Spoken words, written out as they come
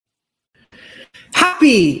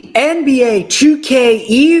Happy NBA 2K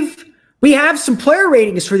Eve. We have some player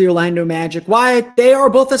ratings for the Orlando Magic. Why they are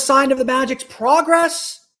both a sign of the Magic's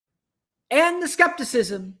progress and the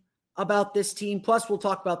skepticism about this team. Plus, we'll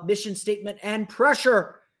talk about mission statement and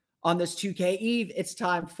pressure on this 2K Eve. It's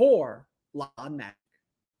time for Locked On Magic.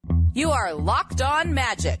 You are Locked On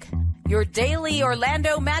Magic, your daily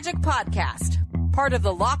Orlando Magic podcast. Part of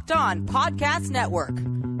the Locked On Podcast Network,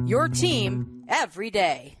 your team every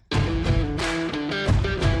day.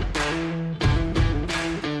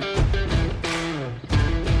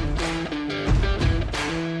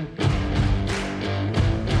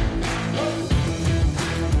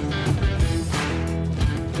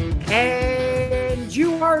 And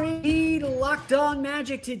you are indeed Locked On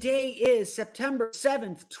Magic. Today is September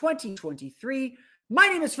 7th, 2023. My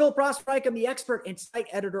name is Philip Rossreich. I'm the expert and site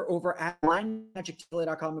editor over at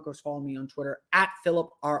MagicDaily.com. Of course, follow me on Twitter at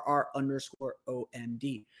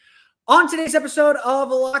PhilipRR_OMD. On today's episode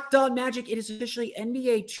of Locked On Magic, it is officially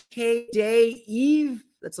NBA 2K Day Eve.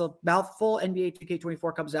 That's a mouthful. NBA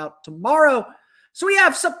 2K24 comes out tomorrow. So we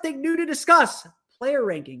have something new to discuss. Player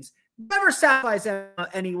rankings. Never satisfies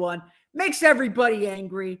anyone, makes everybody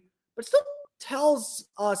angry, but still tells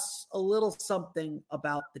us a little something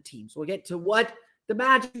about the team. So we'll get to what the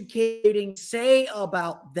Magic ratings say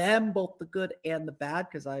about them, both the good and the bad,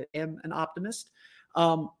 because I am an optimist.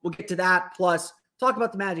 We'll get to that, plus talk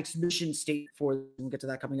about the Magic's mission statement for them. We'll get to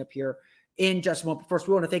that coming up here in just a moment. But first,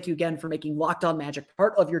 we want to thank you again for making Locked On Magic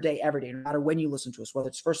part of your day every day, no matter when you listen to us, whether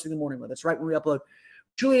it's first thing in the morning, whether it's right when we upload.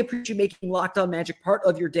 Truly appreciate making Locked On Magic part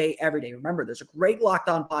of your day every day. Remember, there's a great Locked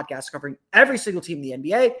On podcast covering every single team in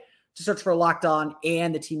the NBA. To search for Locked On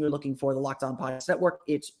and the team you're looking for, the Locked On Podcast Network.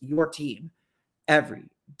 It's your team every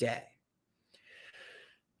day.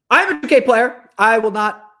 I'm a 2K player. I will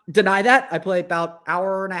not deny that. I play about an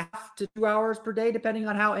hour and a half to 2 hours per day, depending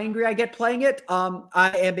on how angry I get playing it.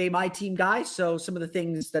 I am a My Team guy, so some of the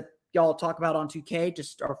things that y'all talk about on 2K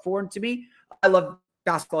just are foreign to me. I love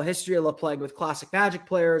basketball history. I love playing with classic Magic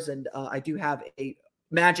players, and I do have a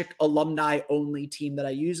Magic alumni-only team that I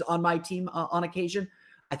use on my team on occasion.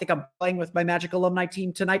 I think I'm playing with my Magic alumni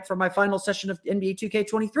team tonight for my final session of NBA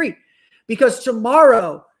 2K23, because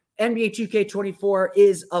tomorrow NBA 2K24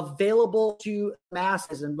 is available to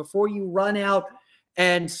masses, and before you run out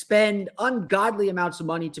and spend ungodly amounts of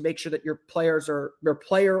money to make sure that your player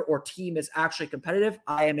or team is actually competitive,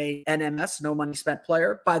 I am a NMS, no money spent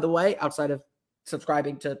player, by the way, outside of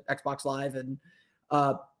subscribing to Xbox Live and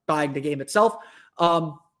buying the game itself.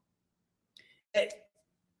 Before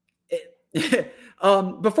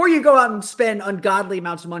you go out and spend ungodly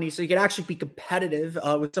amounts of money so you can actually be competitive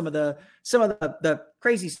with some of the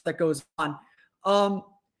crazy stuff that goes on,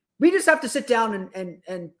 we just have to sit down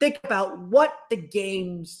and think about what the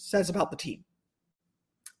game says about the team.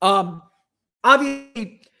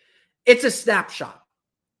 Obviously, it's a snapshot.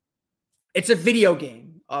 It's a video game.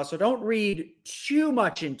 So don't read too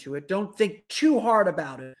much into it. Don't think too hard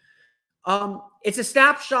about it. It's a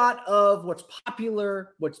snapshot of what's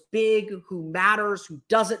popular, what's big, who matters, who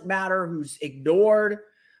doesn't matter, who's ignored.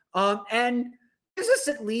 And this is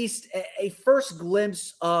at least a first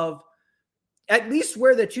glimpse of at least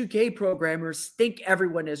where the 2K programmers think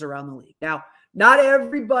everyone is around the league. Now, not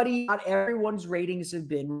everyone's ratings have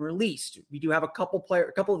been released. We do have a couple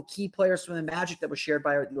of key players from the Magic that was shared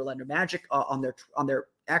by the Orlando Magic on their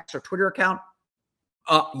X or Twitter account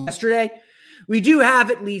yesterday. We do have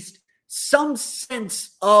at least some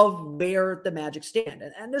sense of where the Magic stand.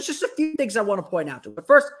 And there's just a few things I want to point out to. But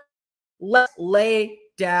first, let's lay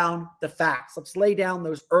down the facts. Let's lay down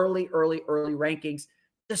those early rankings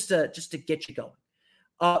just to get you going.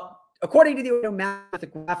 According to the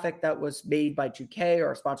Magic graphic that was made by 2K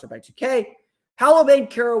or sponsored by 2K, Paolo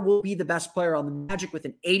Banchero will be the best player on the Magic with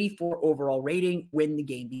an 84 overall rating when the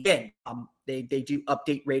game begins. They do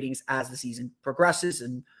update ratings as the season progresses.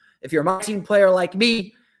 And if you're a My Team player like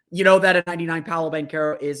me, you know that a 99 Paolo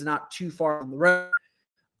Banchero is not too far on the road.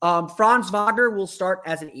 Franz Wagner will start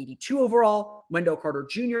as an 82 overall, Wendell Carter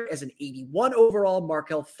Jr. as an 81 overall,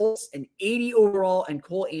 Markelle Fultz an 80 overall, and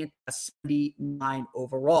Cole Anthony a 79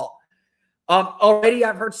 overall. Already,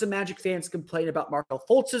 I've heard some Magic fans complain about Markelle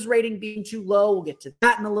Fultz's rating being too low. We'll get to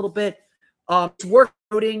that in a little bit. It's worth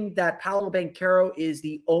noting that Paolo Banchero is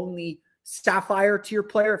the only Sapphire tier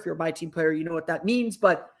player. If you're a My Team player, you know what that means.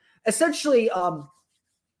 But essentially,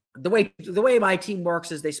 the way My Team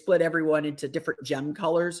works is they split everyone into different gem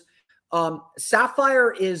colors.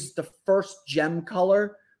 Sapphire is the first gem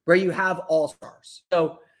color where you have all-stars.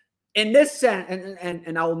 So in this sense,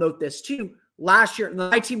 and I will note this too, last year, the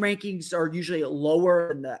My Team rankings are usually lower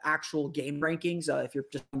than the actual game rankings if you're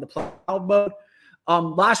just in the cloud mode.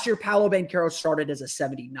 Last year, Paolo Banchero started as a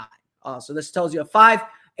 79. So this tells you a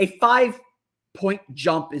 5-point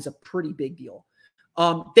jump is a pretty big deal.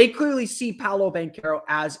 They clearly see Paolo Banchero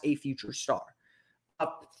as a future star.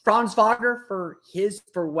 Franz Wagner, for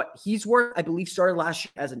what he's worth, I believe started last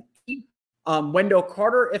year as an 80. Wendell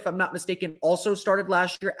Carter, if I'm not mistaken, also started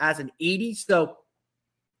last year as an 80. So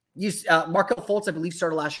Markel Fultz, I believe,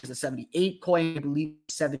 started last year as a 78. Coy, I believe,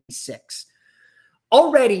 76.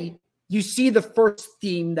 Already, you see the first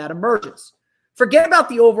theme that emerges. Forget about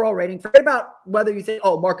the overall rating. Forget about whether you think,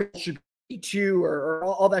 Markel should be 2 or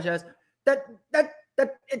all that jazz.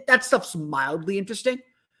 That stuff's mildly interesting.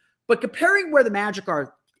 But comparing where the Magic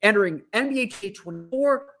are entering NBA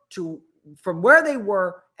 2K24 from where they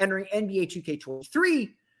were entering NBA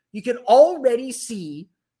 2K23, you can already see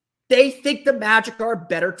they think the Magic are a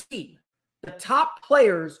better team. The top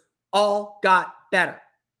players all got better.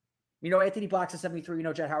 Anthony Black's a 73.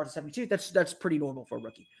 Jett Howard's a 72. That's pretty normal for a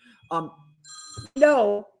rookie.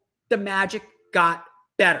 The Magic got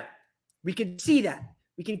better. We can see that.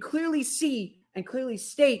 We can clearly see and clearly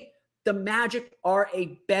state the Magic are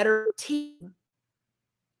a better team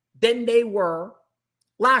than they were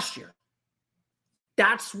last year.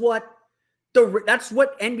 That's what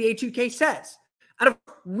NBA 2K says. And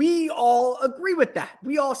we all agree with that.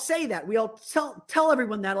 We all say that. We all tell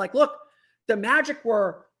everyone that, like, look, the Magic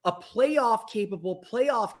were a playoff-capable,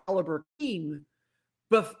 playoff-caliber team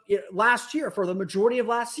last year for the majority of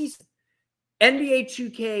last season. NBA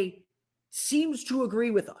 2K seems to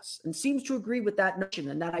agree with us and seems to agree with that notion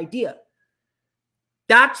and that idea.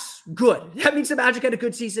 That's good. That means the Magic had a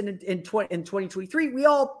good season in 2023.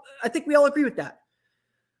 I think we all agree with that.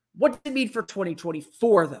 What does it mean for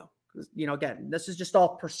 2024, though? Again, this is just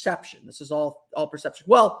all perception. This is all perception.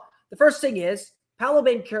 Well, the first thing is Paolo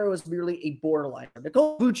Banchero is merely a borderline.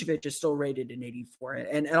 Nikola Vucevic is still rated in 84.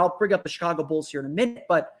 And I'll bring up the Chicago Bulls here in a minute,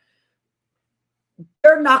 but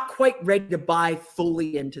they're not quite ready to buy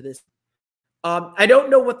fully into this. I don't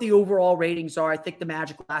know what the overall ratings are. I think the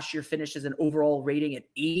Magic last year finished as an overall rating at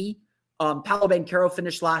 80. Paolo Banchero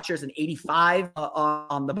finished last year as an 85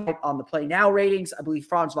 on the Play Now ratings. I believe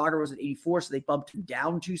Franz Wagner was at 84, so they bumped him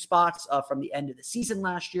down 2 spots from the end of the season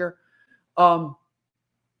last year.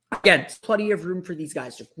 Again, plenty of room for these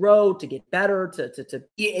guys to grow, to get better, to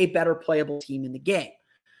be a better playable team in the game.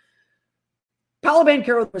 Paolo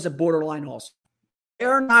Banchero was a borderline all-star.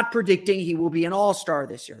 They're not predicting he will be an all-star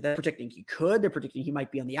this year. They're predicting he could. They're predicting he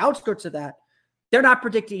might be on the outskirts of that. They're not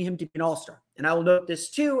predicting him to be an all-star. And I will note this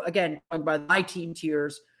too, again, by my team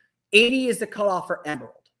tiers, 80 is the cutoff for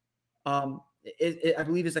Emerald. I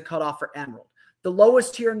believe is the cutoff for Emerald. The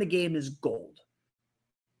lowest tier in the game is Gold.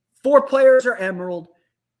 4 players are Emerald.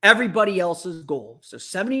 Everybody else is Gold. So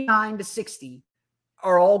 79 to 60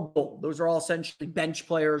 are all Gold. Those are all essentially bench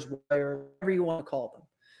players, whatever you want to call them.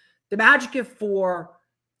 The Magic have 4,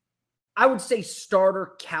 I would say,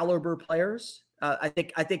 starter caliber players. I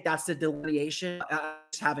think that's the delineation,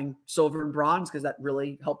 having silver and bronze, because that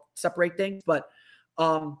really helped separate things. But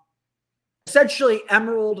essentially,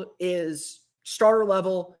 Emerald is starter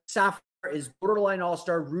level, Sapphire is borderline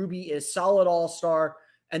all-star, Ruby is solid all-star,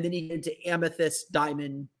 and then you get into Amethyst,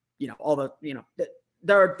 Diamond, all the,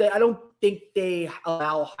 I don't think they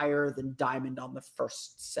allow higher than Diamond on the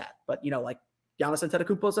first set. But, like Giannis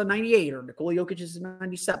Antetokounmpo's a 98 or Nikola Jokic is a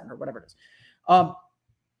 97 or whatever it is. I'm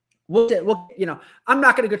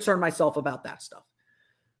not going to concern myself about that stuff.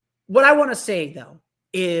 What I want to say, though,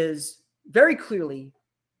 is very clearly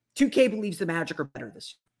 2K believes the Magic are better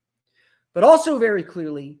this year. But also very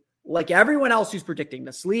clearly, like everyone else who's predicting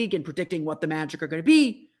this league and predicting what the Magic are going to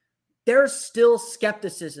be, there's still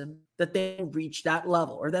skepticism that they reach that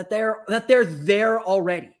level or that they're there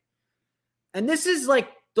already. And this is like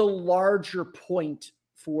the larger point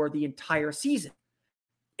for the entire season.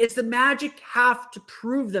 Is the Magic have to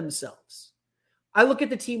prove themselves. I look at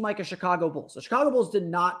the team like a Chicago Bulls. The Chicago Bulls did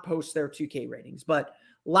not post their 2K ratings, but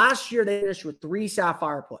last year they finished with 3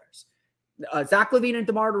 Sapphire players. Zach LaVine and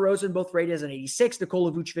DeMar DeRozan both rated as an 86.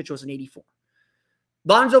 Nikola Vucevic was an 84.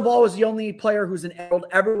 Lonzo Ball was the only player who's an Emerald.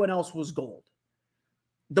 Everyone else was Gold.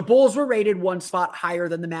 The Bulls were rated 1 spot higher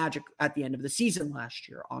than the Magic at the end of the season last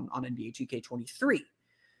year on NBA 2K23.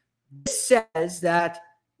 This says that,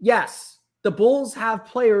 yes, the Bulls have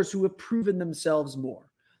players who have proven themselves more,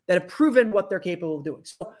 that have proven what they're capable of doing.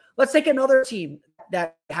 So let's take another team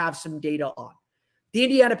that have some data on. The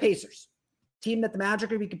Indiana Pacers, team that the Magic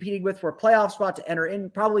are going to be competing with for a playoff spot to enter in.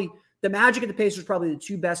 Probably the Magic and the Pacers, probably the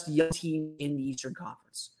 2 best young teams in the Eastern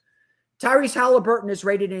Conference. Tyrese Halliburton is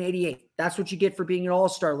rated an 88. That's what you get for being an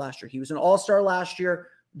all-star last year. He was an all-star last year.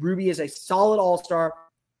 Ruby is a solid all-star.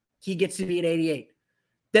 He gets to be an 88.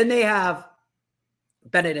 Then they have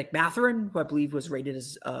Benedict Mathurin, who I believe was rated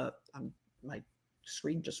as my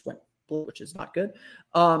screen just went blue, which is not good.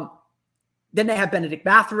 Then they have Benedict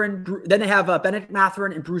Mathurin. Then they have Benedict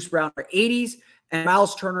Mathurin and Bruce Brown are 80s, and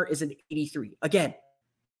Miles Turner is an 83. Again,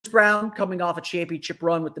 Bruce Brown coming off a championship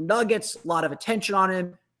run with the Nuggets, a lot of attention on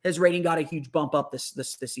him. His rating got a huge bump up this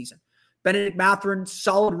season. Benedict Mathurin,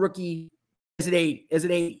 solid rookie, is at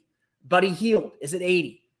 80. Buddy Hield is at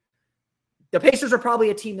 80. The Pacers are probably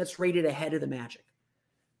a team that's rated ahead of the Magic.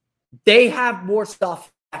 They have more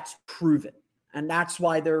stuff that's proven, and that's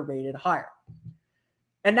why they're rated higher.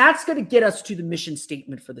 And that's going to get us to the mission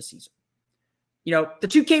statement for the season. You know, the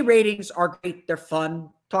 2K ratings are great. They're fun.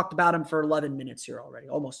 Talked about them for 11 minutes here already,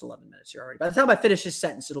 almost 11 minutes here already. By the time I finish this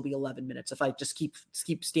sentence, it'll be 11 minutes if I just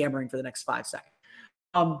keep stammering for the next 5 seconds.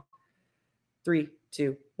 3,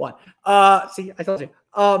 2, 1. See, I told you.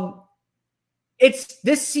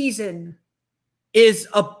 This season is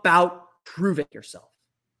about proving yourself,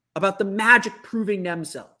 about the Magic proving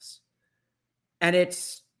themselves. And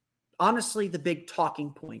it's honestly the big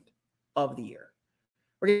talking point of the year.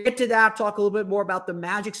 We're going to get to that, talk a little bit more about the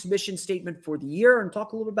Magic's mission statement for the year, and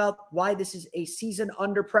talk a little bit about why this is a season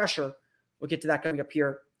under pressure. We'll get to that coming up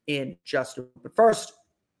here in just a moment. But first,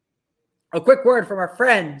 a quick word from our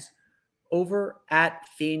friends over at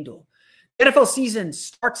FanDuel. The NFL season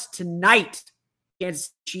starts tonight. Kansas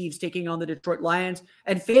City Chiefs taking on the Detroit Lions.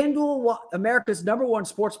 And FanDuel, America's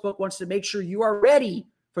 #1 sportsbook, wants to make sure you are ready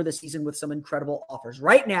for the season with some incredible offers.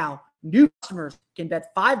 Right now, new customers can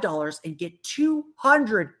bet $5 and get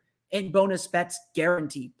 $200 in bonus bets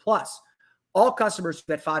guaranteed. Plus, all customers who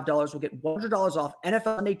bet $5 will get $100 off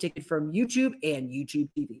NFL Sunday Ticket from YouTube and YouTube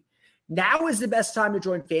TV. Now is the best time to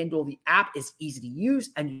join FanDuel. The app is easy to use,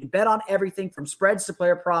 and you can bet on everything from spreads to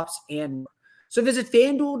player props and more. So visit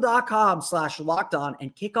FanDuel.com/lockedon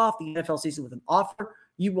and kick off the NFL season with an offer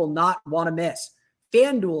you will not want to miss.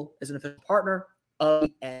 FanDuel is an official partner of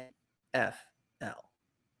the NFL.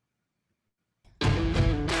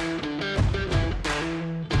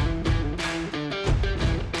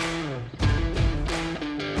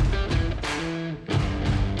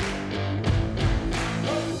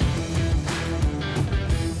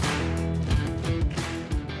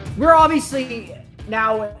 We're obviously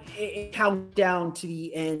now countdown to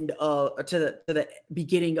the end to the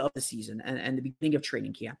beginning of the season and the beginning of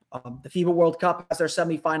training camp. The FIBA World Cup has their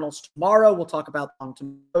semifinals tomorrow. We'll talk about on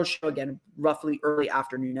tomorrow's show again, roughly early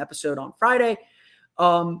afternoon episode on Friday.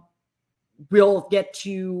 We'll get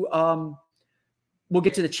to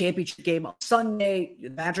the championship game on Sunday.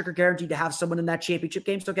 The Magic are guaranteed to have someone in that championship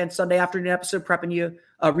game. So again, Sunday afternoon episode, prepping you,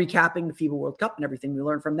 recapping the FIBA World Cup and everything we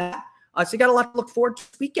learned from that. So you got a lot to look forward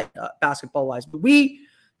to this weekend, basketball-wise. But we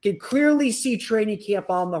can clearly see training camp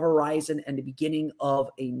on the horizon and the beginning of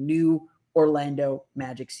a new Orlando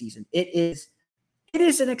Magic season. It is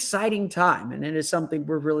an exciting time, and it is something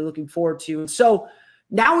we're really looking forward to. And so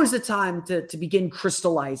now is the time to begin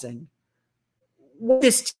crystallizing what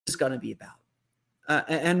this team is going to be about,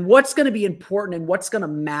 and what's going to be important and what's going to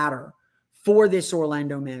matter for this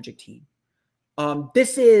Orlando Magic team.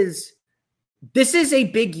 This is a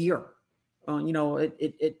big year.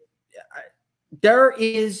 There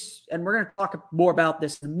is, and we're going to talk more about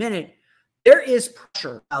this in a minute, there is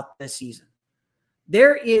pressure out this season.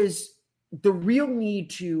 There is the real need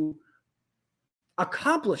to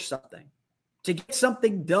accomplish something, to get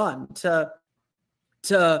something done, to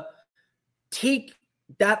take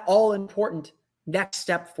that all-important next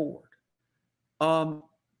step forward.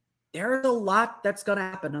 There's a lot that's going to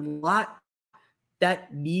happen, a lot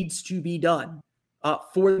that needs to be done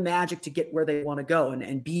for the Magic to get where they want to go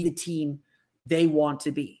and be the team they want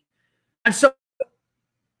to be. And so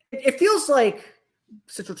it feels like,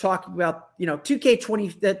 since we're talking about,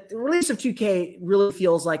 2K20, that the release of 2K really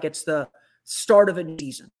feels like it's the start of a new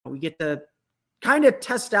season. We get to kind of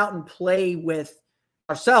test out and play with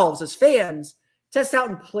ourselves as fans, test out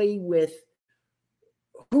and play with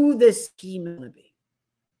who this team is going to be.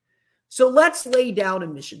 So let's lay down a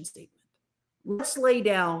mission statement. Let's lay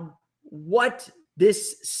down what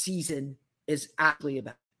this season is actually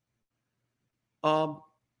about.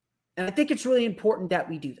 And I think it's really important that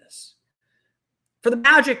we do this. For the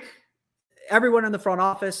Magic, everyone in the front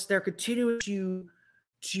office, they're continuing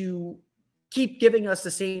to keep giving us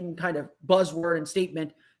the same kind of buzzword and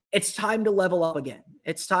statement. It's time to level up again.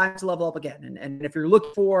 It's time to level up again. And if you're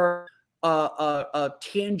looking for a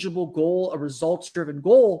tangible goal, a results-driven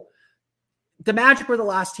goal, the Magic were the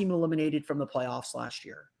last team eliminated from the playoffs last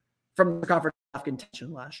year, from the conference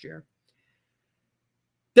contention last year.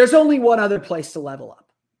 There's only one other place to level up.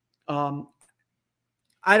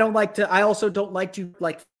 I also don't like to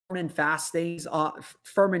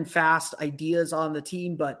firm and fast ideas on the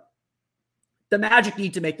team, but the Magic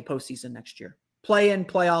need to make the postseason next year. Play-in,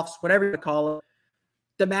 playoffs, whatever you call it.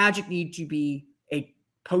 The Magic need to be a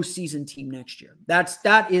postseason team next year.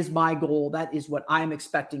 That is my goal. That is what I'm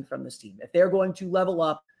expecting from this team. If they're going to level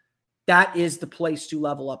up, that is the place to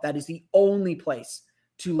level up. That is the only place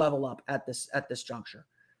to level up at this juncture.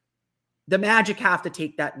 The Magic have to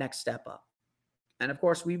take that next step up. And of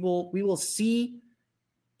course, we will see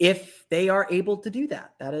if they are able to do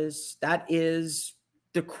that. That is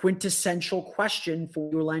the quintessential question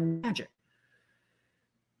for your Orlando Magic.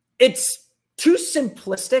 It's too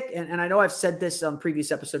simplistic, and I know I've said this on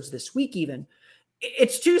previous episodes this week even,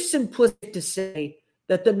 it's too simplistic to say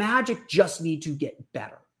that the Magic just need to get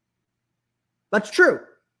better. That's true.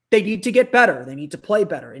 They need to get better. They need to play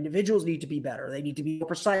better. Individuals need to be better. They need to be more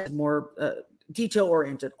precise, more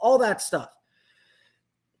detail-oriented, all that stuff.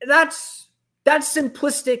 That's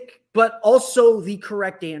simplistic, but also the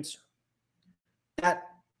correct answer. That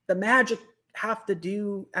the Magic have to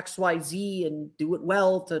do X, Y, Z and do it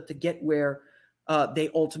well to get where they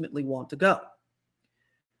ultimately want to go.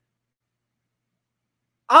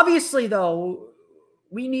 Obviously, though,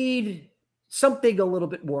 we need something a little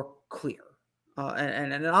bit more clear.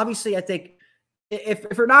 And obviously, I think if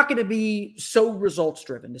we're not going to be so results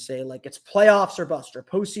driven to say like it's playoffs or bust or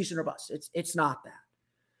postseason or bust, it's not that.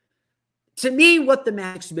 To me, what the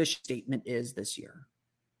Magic's mission statement is this year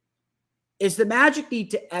is the Magic need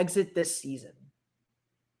to exit this season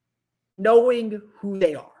knowing who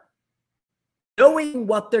they are, knowing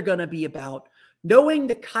what they're going to be about, knowing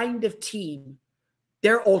the kind of team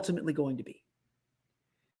they're ultimately going to be.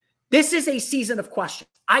 This is a season of questions.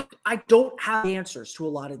 I don't have answers to a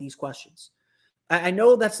lot of these questions. I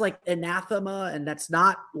know that's like anathema and that's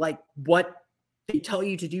not like what they tell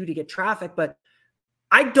you to do to get traffic, but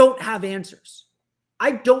I don't have answers.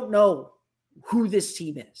 I don't know who this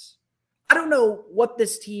team is. I don't know what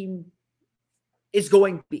this team is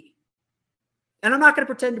going to be. And I'm not going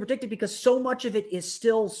to pretend to predict it because so much of it is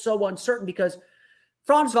still so uncertain because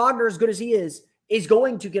Franz Wagner, as good as he is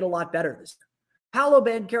going to get a lot better this year. Paolo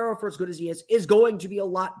Banchero, for as good as he is going to be a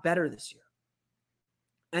lot better this year.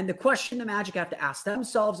 And the question the Magic have to ask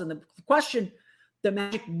themselves, and the question the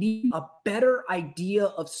Magic need a better idea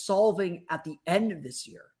of solving at the end of this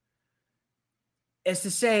year, is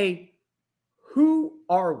to say, who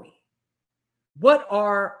are we? What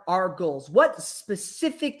are our goals? What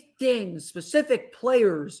specific things, specific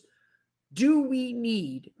players do we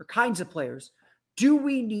need, or kinds of players do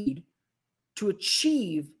we need to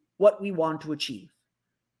achieve what we want to achieve?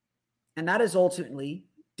 And that is ultimately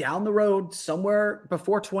down the road, somewhere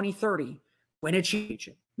before 2030, win a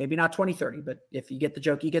championship. Maybe not 2030, but if you get the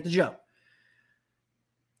joke, you get the joke.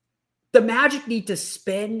 The Magic need to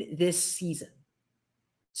spend this season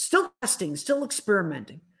still testing, still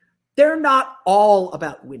experimenting. They're not all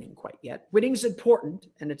about winning quite yet. Winning's important,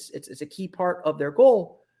 and it's a key part of their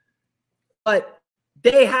goal. But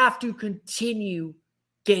they have to continue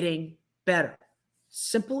getting better.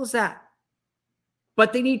 Simple as that.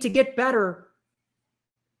 But they need to get better,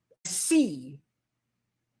 see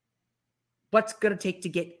what's going to take to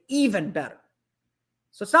get even better.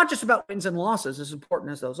 So it's not just about wins and losses, as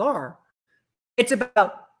important as those are. It's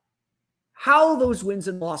about how those wins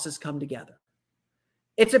and losses come together.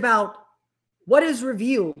 It's about what is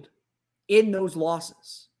revealed in those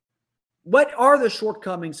losses. What are the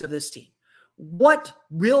shortcomings of this team? What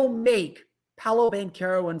will make Paolo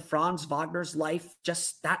Banchero and Franz Wagner's life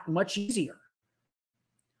just that much easier?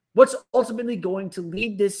 What's ultimately going to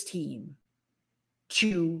lead this team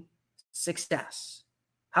to success?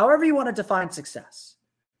 However you want to define success.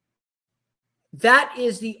 That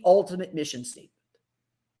is the ultimate mission statement.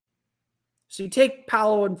 So you take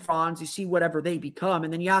Paolo and Franz, you see whatever they become,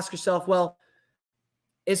 and then you ask yourself, well,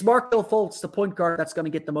 is Markelle Fultz the point guard that's going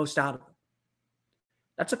to get the most out of them?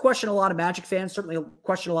 That's a question a lot of Magic fans, certainly a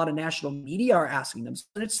question a lot of national media are asking them.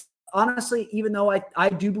 And it's honestly, even though I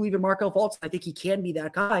do believe in Markelle Fultz, I think he can be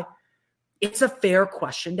that guy, it's a fair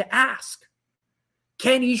question to ask.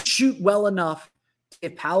 Can he shoot well enough to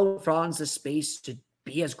give Paolo and Franz the space to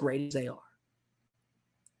be as great as they are?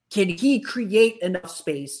 Can he create enough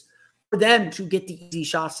space for them to get the easy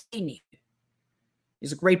shots they need?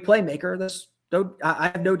 He's a great playmaker. I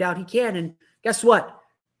have no doubt he can. And guess what?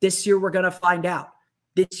 This year, we're going to find out.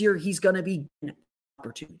 This year, he's going to be an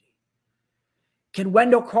opportunity. Can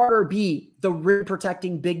Wendell Carter be the rim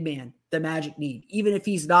protecting big man the Magic need, even if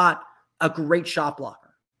he's not a great shot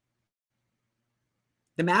blocker?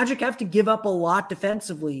 The Magic have to give up a lot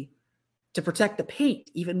defensively to protect the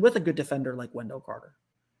paint, even with a good defender like Wendell Carter.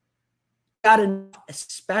 Got enough,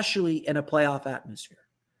 especially in a playoff atmosphere.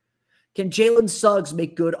 Can Jalen Suggs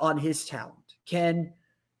make good on his talent? Can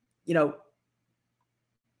the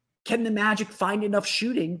Magic find enough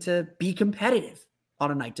shooting to be competitive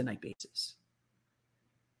on a night-to-night basis?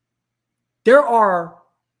 There's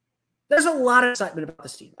a lot of excitement about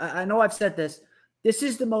this team. I know I've said this. This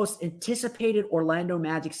is the most anticipated Orlando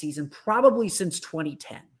Magic season probably since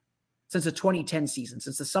 2010, since the 2010 season,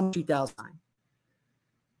 since the summer 2009.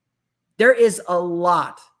 There is a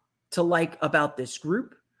lot to like about this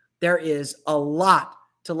group. There is a lot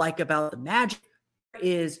to like about the Magic. There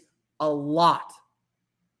is a lot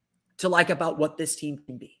to like about what this team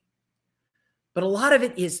can be. But a lot of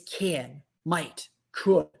it is can, might,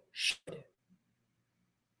 could, should.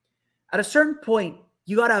 At a certain point,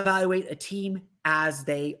 you got to evaluate a team as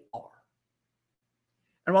they are.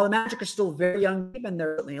 And while the Magic are still a very young team, and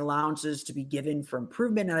there are certainly allowances to be given for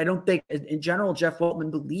improvement, and I don't think, in general, Jeff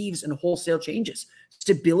Weltman believes in wholesale changes.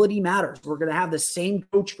 Stability matters. We're going to have the same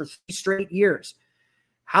coach for 3 straight years.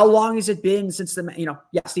 How long has it been since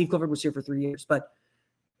Steve Clifford was here for 3 years, but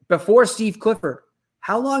before Steve Clifford,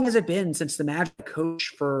 how long has it been since the Magic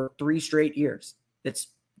coach for 3 straight years? It's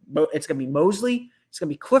going to be Mosley, it's going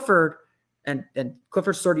to be Clifford, and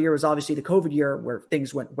Clifford's third year was obviously the COVID year where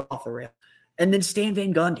things went off the rail. And then Stan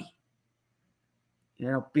Van Gundy.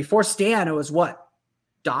 Before Stan, it was what?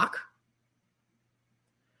 Doc?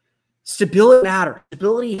 Stability matters.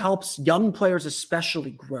 Stability helps young players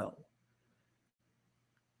especially grow.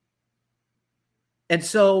 And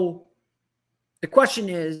so the question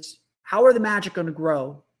is, how are the Magic going to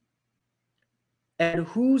grow? And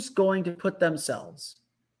who's going to put themselves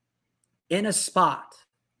in a spot,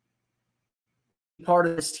 part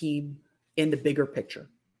of this team in the bigger picture?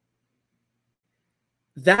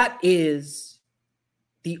 That is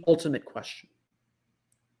the ultimate question.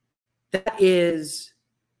 That is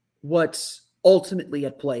what's ultimately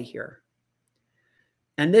at play here.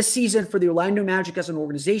 And this season for the Orlando Magic as an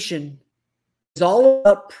organization is all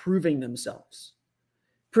about proving themselves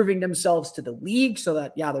to the league so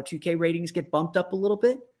that, their 2K ratings get bumped up a little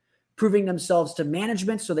bit, proving themselves to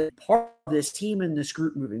management so they're part of this team and this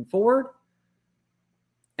group moving forward,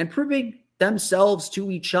 and proving themselves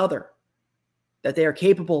to each other that they are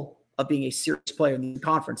capable of being a serious player in the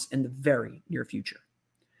conference in the very near future.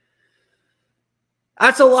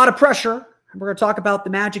 That's a lot of pressure. We're going to talk about the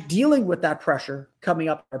Magic dealing with that pressure coming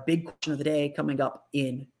up. Our big question of the day coming up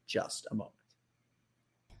in just a moment.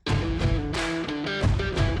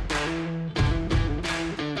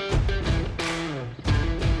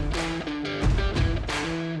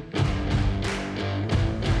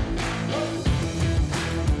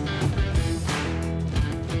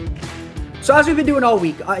 So as we've been doing all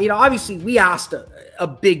week, obviously we asked a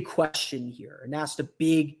big question here and asked a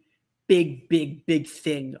big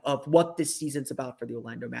thing of what this season's about for the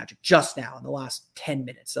Orlando Magic just now in the last 10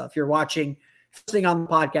 minutes. So if you're listening on the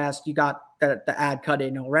podcast, you got the ad cut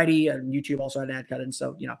in already, and YouTube also had an ad cut in.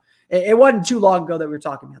 So, it wasn't too long ago that we were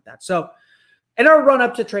talking about that. So in our run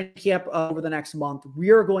up to training camp over the next month, we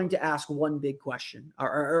are going to ask one big question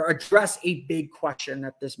or address a big question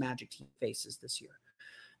that this Magic team faces this year.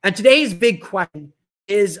 And today's big question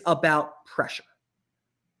is about pressure.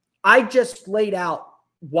 I just laid out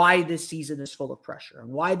why this season is full of pressure and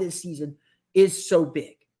why this season is so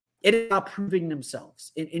big. It is about proving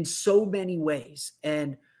themselves in so many ways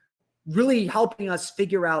and really helping us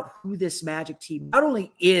figure out who this Magic team not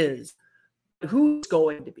only is, but who it's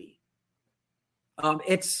going to be.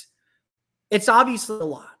 It's obviously a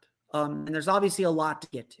lot, and there's obviously a lot to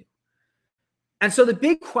get to. And so the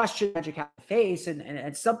big question Magic have to face,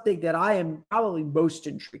 and something that I am probably most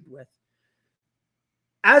intrigued with,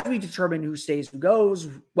 as we determine who stays, who goes,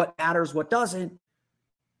 what matters, what doesn't,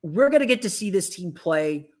 we're going to get to see this team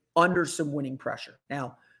play under some winning pressure.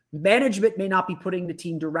 Now, management may not be putting the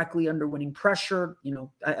team directly under winning pressure.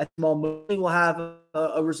 I think Mosley will have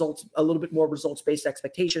a little bit more results-based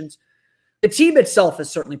expectations. The team itself is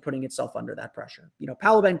certainly putting itself under that pressure.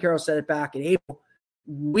 Paolo Banchero said it back in April.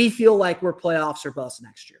 We feel like we're playoffs or bust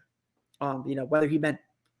next year. Whether he meant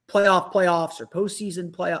playoffs or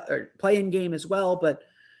postseason play-in game as well, but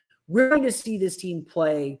we're going to see this team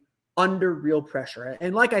play under real pressure.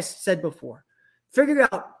 And like I said before, figure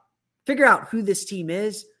out who this team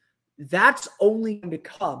is. That's only going to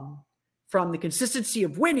come from the consistency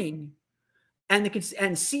of winning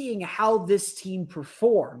and seeing how this team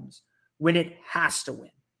performs when it has to win.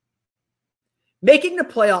 Making the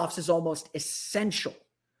playoffs is almost essential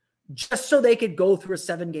just so they could go through a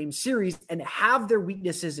 7-game series and have their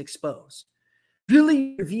weaknesses exposed.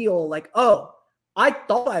 Really reveal I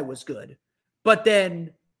thought I was good, but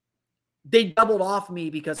then they doubled off me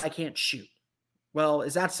because I can't shoot. Well,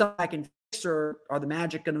 is that something I can or are the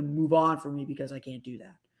Magic going to move on from me because I can't do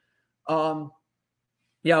that?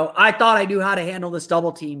 I thought I knew how to handle this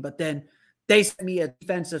double team, but then they sent me a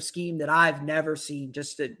defensive scheme that I've never seen,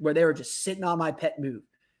 where they were just sitting on my pet move.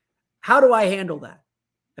 How do I handle that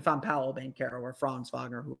if I'm Paolo Banchero or Franz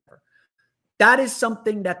Wagner or whoever? That is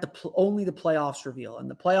something that only the playoffs reveal, and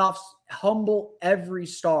the playoffs humble every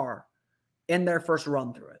star in their first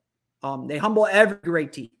run through it. They humble every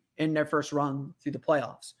great team in their first run through the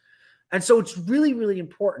playoffs. And so it's really, really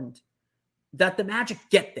important that the Magic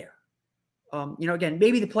get there. Again,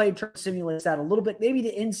 maybe the play tournament simulates that a little bit. Maybe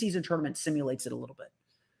the in-season tournament simulates it a little bit.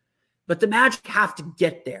 But the Magic have to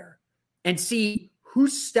get there and see who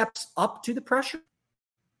steps up to the pressure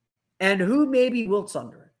and who maybe wilts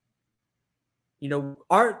under it.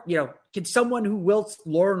 Can someone who wilts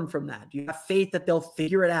learn from that? Do you have faith that they'll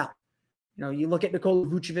figure it out? You look at Nikola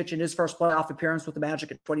Vucevic in his first playoff appearance with the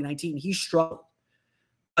Magic in 2019. He struggled.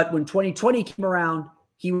 But when 2020 came around,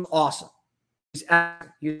 he was awesome.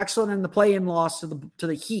 He was excellent in the play-in loss to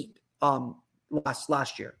the Heat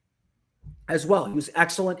last year as well. He was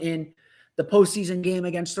excellent in the postseason game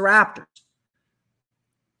against the Raptors.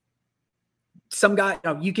 Some guy,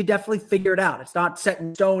 you could definitely figure it out. It's not set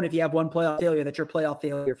in stone if you have one playoff failure that your playoff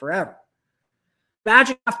failure forever.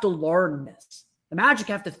 Magic have to learn this. The Magic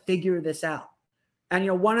have to figure this out. And,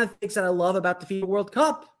 one of the things that I love about the FIBA World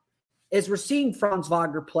Cup is we're seeing Franz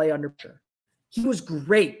Wagner play under pressure. He was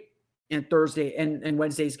great in Thursday and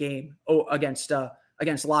Wednesday's game against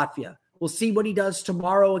Latvia. We'll see what he does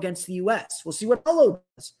tomorrow against the U.S. We'll see what Paolo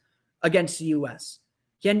does against the U.S.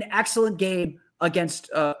 He had an excellent game against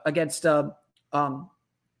I'm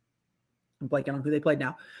blanking on who they played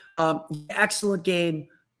now. Excellent game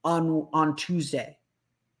on Tuesday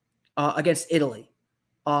against Italy.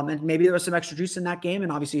 And maybe there was some extra juice in that game,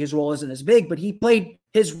 and obviously his role isn't as big, but he played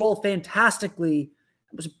his role fantastically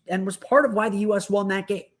and was part of why the U.S. won that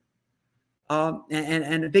game.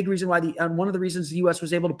 And a big reason why one of the reasons the U.S.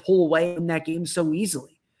 was able to pull away in that game so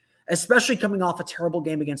easily, especially coming off a terrible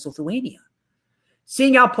game against Lithuania.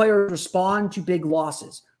 Seeing how players respond to big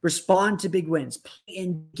losses, respond to big wins, play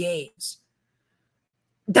in games.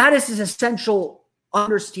 That is as essential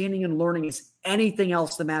understanding and learning as anything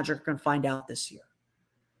else the Magic can find out this year.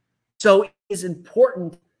 So it is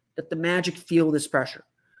important that the Magic feel this pressure.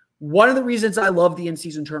 One of the reasons I love the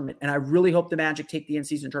in-season tournament, and I really hope the Magic take the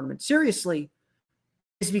in-season tournament seriously,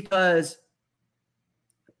 is because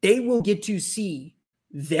they will get to see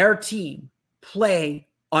their team play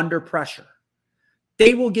under pressure.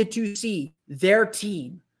 They will get to see their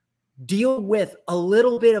team deal with a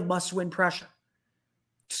little bit of must-win pressure.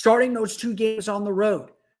 Starting those 2 games on the road,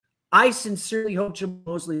 I sincerely hope Jim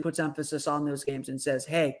Mosley puts emphasis on those games and says,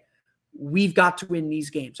 hey, we've got to win these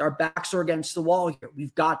games. Our backs are against the wall here.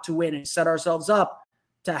 We've got to win and set ourselves up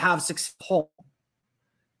to have success home.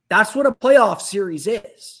 That's what a playoff series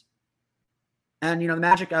is. And, the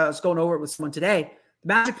Magic, I was going over it with someone today. The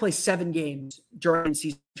Magic play 7 games during the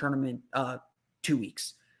in-season tournament 2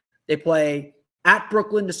 weeks. They play at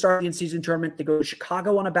Brooklyn to start the in-season tournament. They go to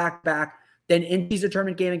Chicago on a back-to-back, then in-season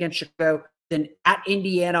tournament game against Chicago, then at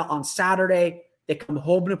Indiana on Saturday. They come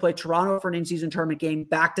home to play Toronto for an in-season tournament game,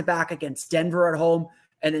 back-to-back against Denver at home,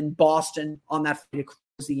 and then Boston on that Friday to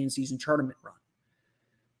close the in-season tournament run.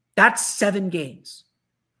 That's 7 games.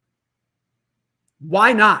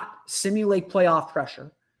 Why not simulate playoff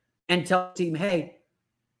pressure and tell the team, hey,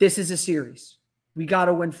 this is a series. We got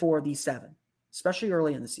to win 4 of these 7, especially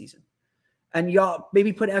early in the season. And y'all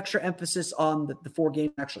maybe put extra emphasis on the 4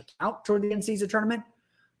 games actually count toward the in-season tournament.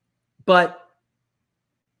 But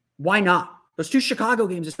why not? Those 2 Chicago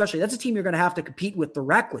games especially, that's a team you're going to have to compete with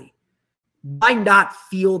directly. Why not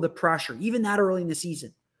feel the pressure, even that early in the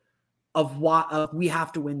season, of we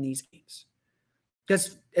have to win these games?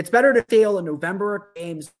 Because it's better to fail in November at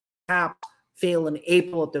games, perhaps fail in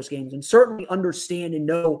April at those games, and certainly understand and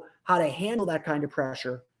know how to handle that kind of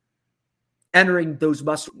pressure entering those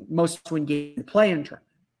must-win games in the play-in tournament.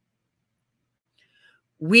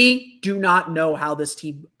 We do not know how this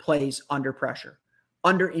team plays under pressure,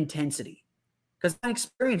 under intensity, because they haven't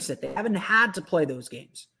experienced it. They haven't had to play those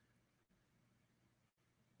games.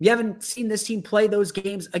 You haven't seen this team play those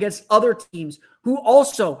games against other teams who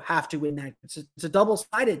also have to win that. It's a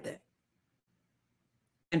double-sided thing.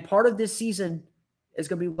 And part of this season is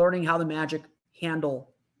going to be learning how the Magic handle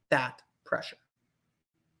that pressure.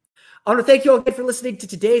 I want to thank you all again for listening to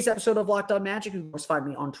today's episode of Locked On Magic. You can always find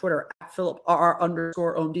me on Twitter at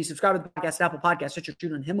 @PhilipRR_OMD. Subscribe to the podcast, Apple Podcasts, Stitcher,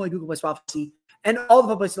 TuneIn, Himalaya, Google Play, Spotify, and all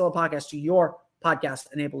the places to listen podcast to your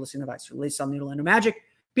podcast-enabled listening device. Released on the Orlando Magic.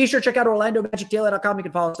 Be sure to check out OrlandoMagicDaily.com. You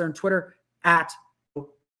can follow us there on Twitter at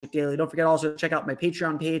Daily. Don't forget also to check out my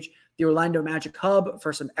Patreon page, the Orlando Magic Hub,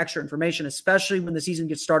 for some extra information, especially when the season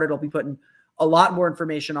gets started. I'll be putting a lot more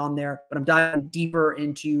information on there, but I'm diving deeper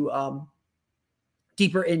into other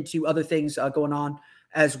things going on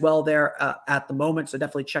as well there at the moment. So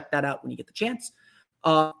definitely check that out when you get the chance.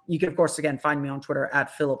 You can, of course, again, find me on Twitter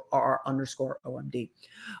at PhilipRR_OMD.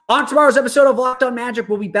 On tomorrow's episode of Locked On Magic,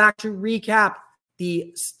 we'll be back to recap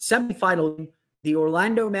the semifinal, the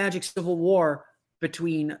Orlando Magic Civil War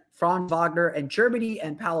between Franz Wagner and Germany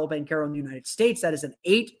and Paolo Banchero in the United States. That is an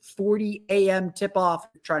 8:40 a.m. tip-off.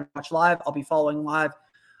 If you're trying to watch live, I'll be following live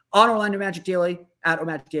on Orlando Magic Daily, at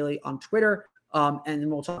Magic Daily on Twitter. And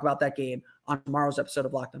then we'll talk about that game on tomorrow's episode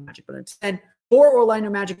of Locked On Magic. But it's 10 for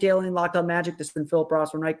Orlando Magic Daily and Locked On Magic. This has been Philip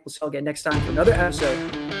Rossman-Reich. We'll see you again next time for another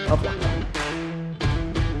episode of Locked On.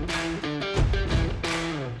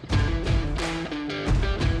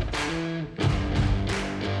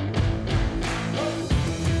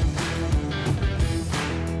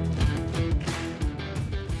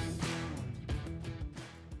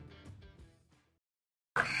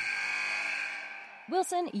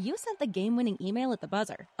 Wilson, you sent the game-winning email at the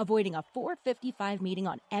buzzer, avoiding a 4:55 meeting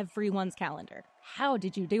on everyone's calendar. How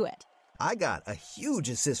did you do it? I got a huge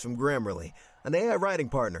assist from Grammarly, an AI writing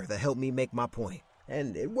partner that helped me make my point.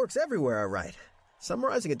 And it works everywhere I write.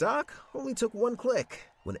 Summarizing a doc only took one click.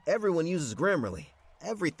 When everyone uses Grammarly,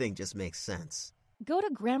 everything just makes sense. Go to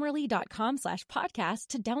Grammarly.com/podcast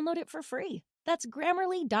to download it for free. That's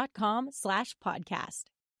Grammarly.com/podcast.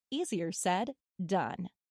 Easier said, done.